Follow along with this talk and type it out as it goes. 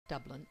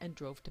Dublin and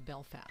drove to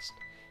Belfast.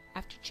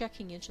 After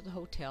checking into the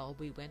hotel,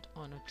 we went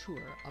on a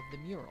tour of the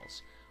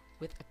murals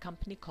with a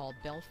company called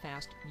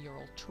Belfast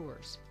Mural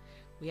Tours.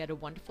 We had a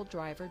wonderful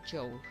driver,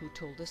 Joe, who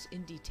told us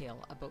in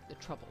detail about the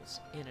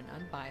Troubles in an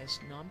unbiased,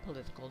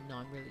 non-political,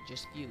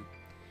 non-religious view.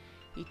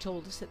 He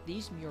told us that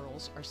these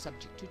murals are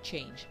subject to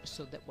change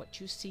so that what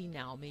you see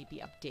now may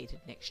be updated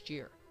next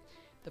year.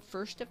 The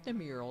first of the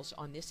murals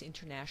on this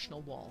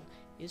international wall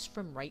is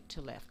from right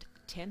to left,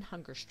 10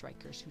 hunger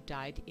strikers who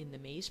died in the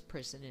Maze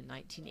prison in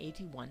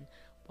 1981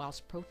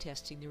 whilst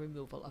protesting the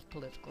removal of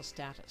political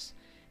status.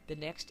 The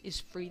next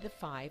is Free the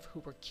Five, who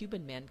were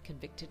Cuban men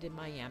convicted in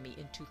Miami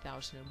in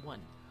 2001.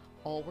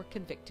 All were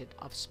convicted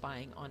of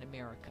spying on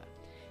America.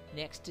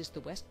 Next is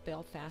the West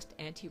Belfast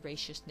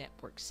Anti-Racist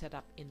Network, set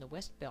up in the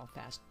West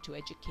Belfast to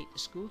educate the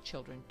school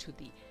children to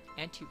the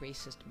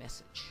anti-racist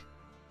message.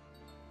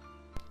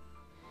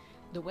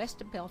 The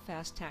West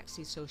Belfast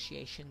Taxi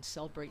Association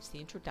celebrates the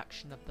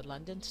introduction of the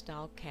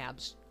London-style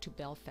cabs to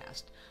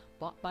Belfast,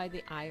 bought by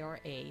the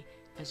IRA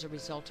as a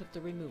result of the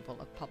removal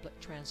of public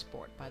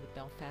transport by the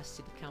Belfast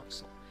City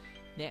Council.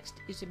 Next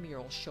is a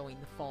mural showing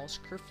the Falls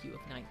curfew of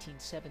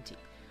 1970.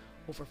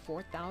 Over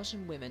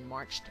 4,000 women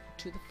marched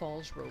to the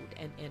Falls Road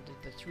and ended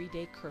the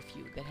 3-day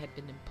curfew that had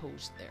been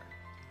imposed there.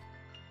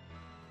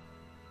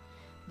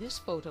 This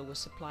photo was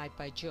supplied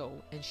by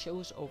Joe and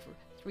shows over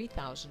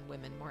 3,000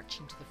 women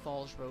marching to the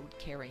Falls Road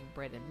carrying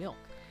bread and milk.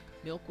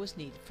 Milk was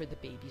needed for the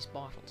babies'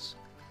 bottles.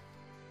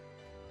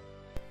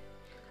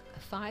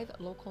 5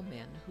 local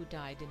men who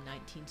died in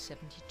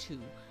 1972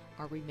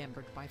 are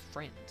remembered by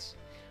friends.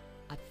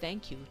 A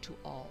thank you to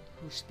all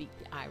who speak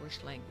the Irish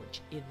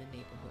language in the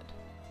neighborhood.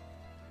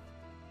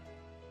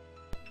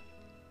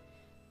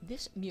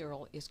 This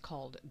mural is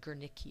called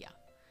Guernica.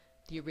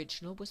 The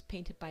original was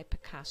painted by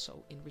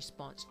Picasso in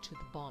response to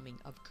the bombing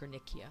of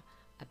Guernica,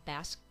 a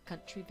Basque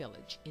country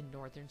village in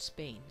northern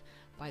Spain,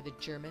 by the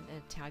German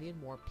and Italian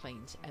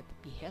warplanes at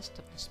the behest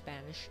of the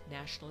Spanish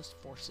nationalist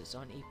forces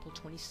on April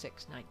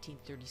 26,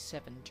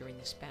 1937, during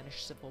the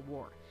Spanish Civil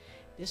War.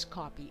 This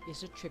copy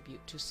is a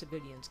tribute to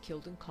civilians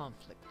killed in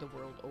conflict the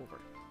world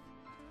over.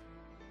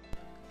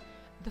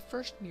 The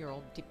first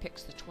mural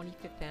depicts the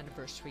 25th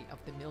anniversary of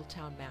the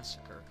Milltown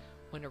Massacre,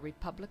 when a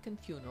Republican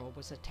funeral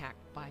was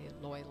attacked by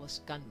a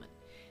Loyalist gunman.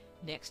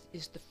 Next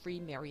is the Free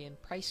Marion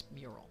Price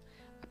mural,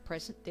 a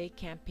present-day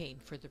campaign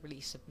for the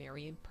release of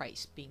Marion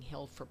Price being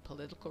held for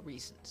political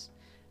reasons.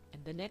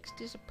 And the next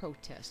is a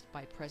protest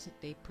by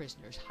present-day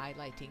prisoners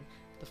highlighting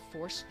the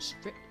forced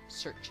strip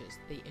searches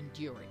they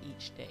endure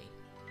each day.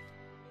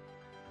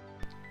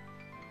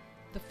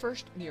 The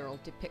first mural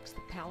depicts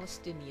the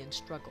Palestinian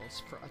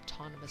struggles for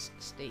autonomous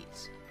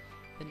states.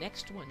 The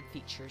next one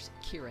features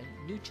Kieran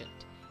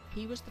Nugent.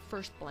 He was the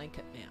first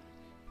blanket man.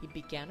 He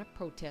began a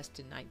protest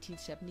in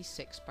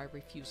 1976 by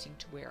refusing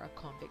to wear a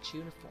convict's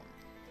uniform.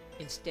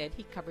 Instead,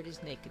 he covered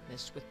his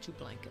nakedness with 2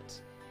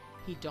 blankets.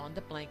 He donned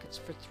the blankets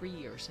for 3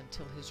 years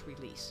until his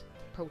release.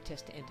 The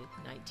protest ended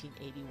in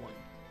 1981.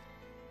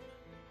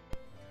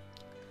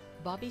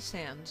 Bobby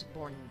Sands,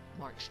 born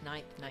March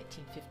 9,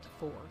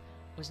 1954,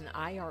 was an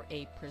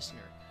IRA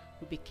prisoner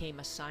who became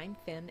a Sinn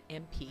Féin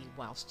MP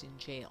whilst in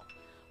jail.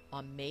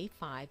 On May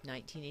 5,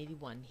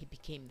 1981, he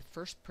became the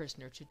first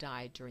prisoner to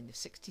die during the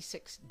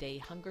 66-day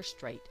hunger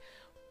strike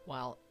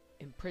while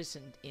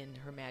imprisoned in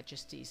Her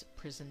Majesty's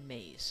prison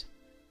maze.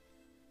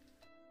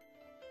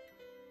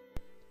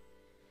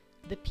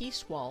 The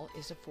Peace Wall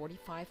is a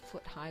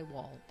 45-foot-high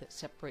wall that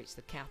separates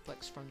the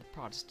Catholics from the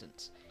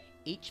Protestants.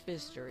 Each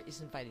visitor is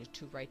invited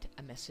to write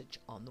a message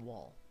on the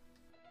wall.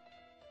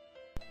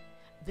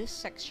 This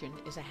section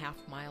is a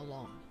half-mile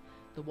long.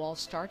 The wall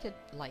started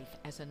life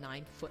as a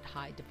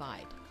 9-foot-high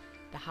divide.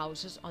 The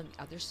houses on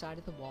the other side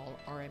of the wall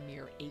are a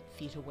mere 8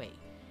 feet away.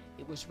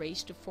 It was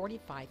raised to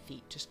 45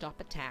 feet to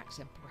stop attacks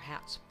and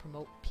perhaps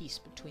promote peace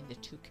between the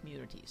two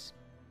communities.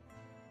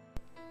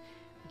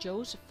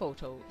 Joe's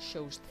photo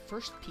shows the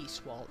first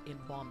peace wall in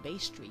Bombay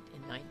Street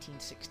in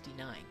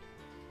 1969.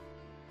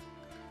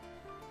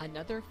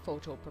 Another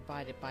photo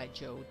provided by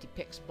Joe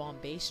depicts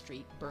Bombay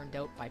Street burned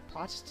out by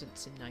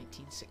Protestants in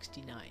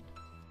 1969.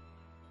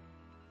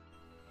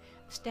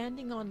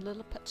 Standing on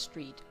Lilliput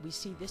Street, we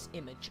see this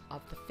image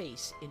of the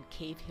face in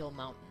Cave Hill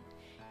Mountain.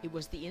 It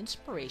was the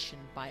inspiration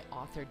by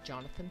author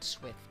Jonathan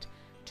Swift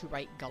to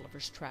write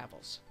Gulliver's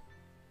Travels.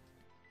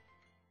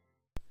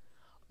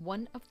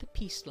 One of the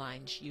peace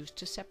lines used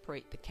to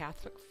separate the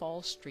Catholic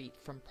Falls Street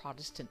from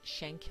Protestant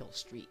Shankill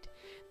Street.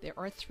 There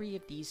are 3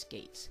 of these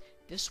gates.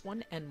 This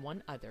one and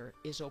one other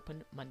is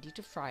open Monday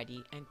to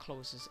Friday and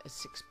closes at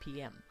 6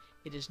 p.m.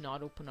 It is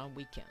not open on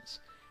weekends.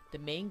 The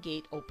main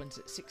gate opens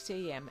at 6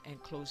 a.m.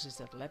 and closes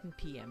at 11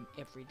 p.m.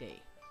 every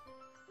day.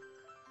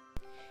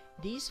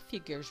 These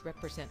figures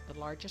represent the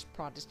largest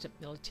Protestant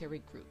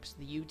military groups: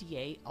 the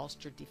UDA,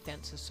 Ulster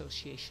Defence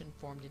Association,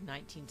 formed in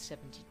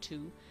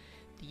 1972,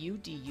 the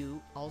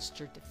UDU,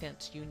 Ulster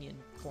Defence Union,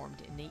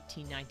 formed in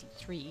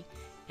 1893,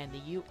 and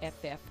the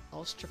UFF,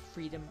 Ulster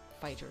Freedom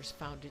Fighters,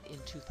 founded in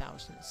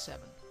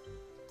 2007.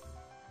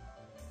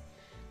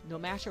 No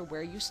matter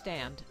where you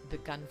stand, the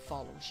gun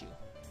follows you.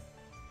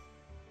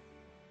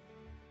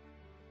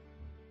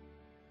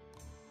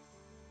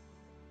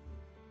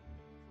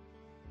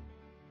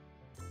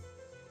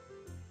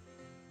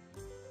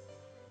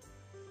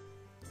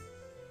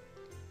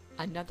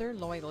 Another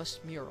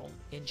Loyalist mural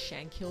in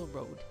Shankill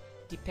Road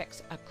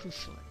depicts a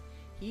Cuchulainn.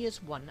 He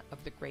is one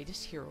of the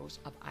greatest heroes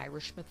of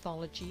Irish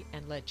mythology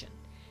and legend,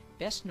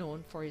 best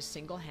known for his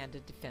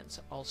single-handed defense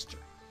of Ulster.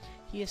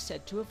 He is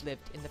said to have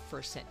lived in the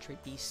 1st century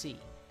BC.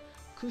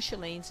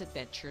 Cuchulainn's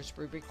adventures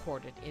were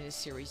recorded in a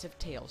series of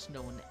tales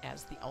known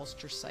as the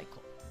Ulster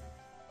Cycle.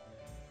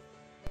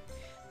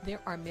 There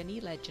are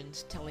many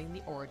legends telling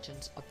the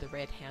origins of the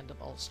Red Hand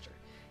of Ulster.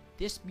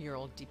 This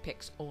mural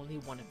depicts only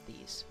one of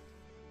these.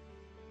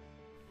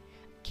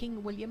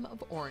 King William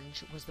of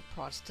Orange was the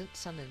Protestant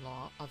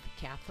son-in-law of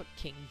the Catholic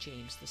King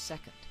James II.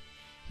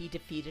 He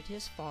defeated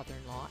his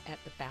father-in-law at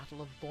the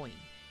Battle of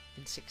Boyne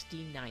in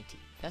 1690,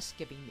 thus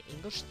giving the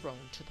English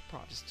throne to the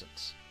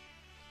Protestants.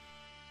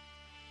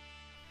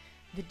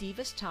 The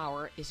Divas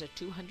Tower is a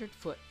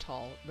 200-foot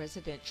tall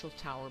residential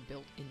tower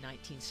built in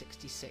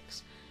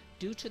 1966.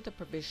 Due to the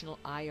provisional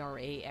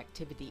IRA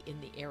activity in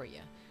the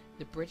area,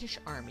 the British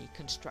Army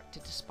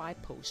constructed a spy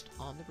post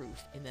on the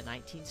roof in the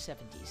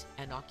 1970s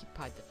and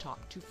occupied the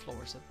top 2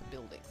 floors of the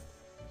building.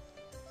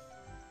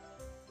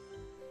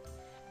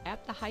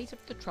 At the height of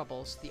the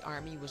Troubles, the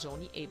Army was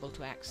only able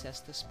to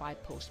access the spy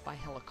post by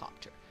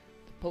helicopter.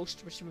 The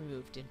post was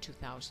removed in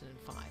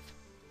 2005.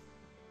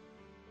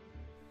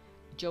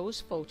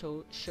 Joe's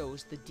photo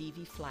shows the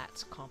Davy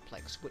Flats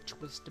complex, which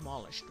was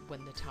demolished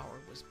when the tower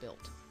was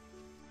built.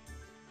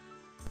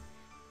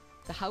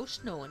 The house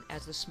known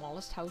as the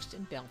smallest house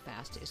in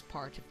Belfast is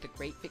part of the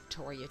Great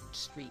Victoria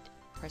Street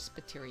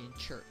Presbyterian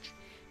Church.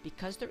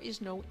 Because there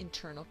is no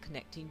internal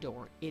connecting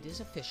door, it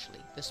is officially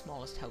the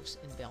smallest house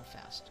in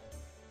Belfast.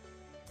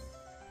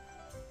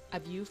 A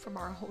view from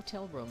our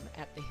hotel room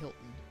at the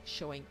Hilton,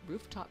 showing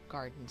rooftop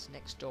gardens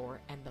next door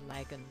and the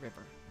Lagan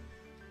River.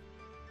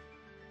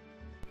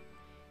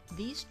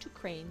 These 2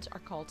 cranes are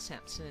called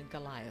Samson and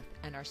Goliath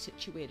and are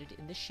situated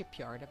in the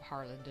shipyard of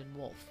Harland and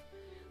Wolff.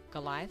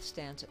 Goliath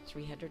stands at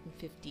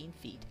 315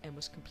 feet and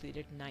was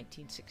completed in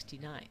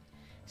 1969.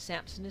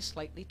 Samson is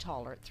slightly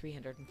taller at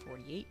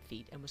 348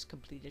 feet and was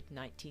completed in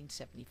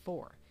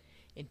 1974.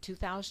 In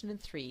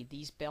 2003,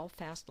 these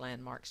Belfast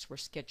landmarks were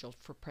scheduled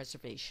for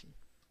preservation.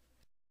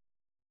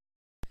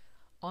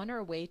 On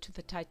our way to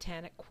the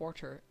Titanic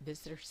Quarter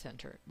Visitor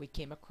Center, we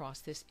came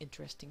across this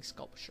interesting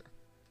sculpture.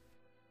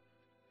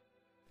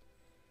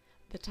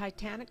 The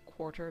Titanic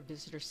Quarter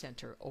Visitor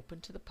Center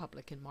opened to the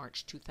public in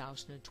March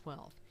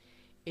 2012.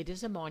 It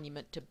is a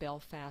monument to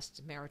Belfast's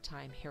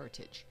maritime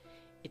heritage.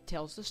 It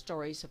tells the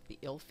stories of the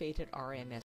ill-fated RMS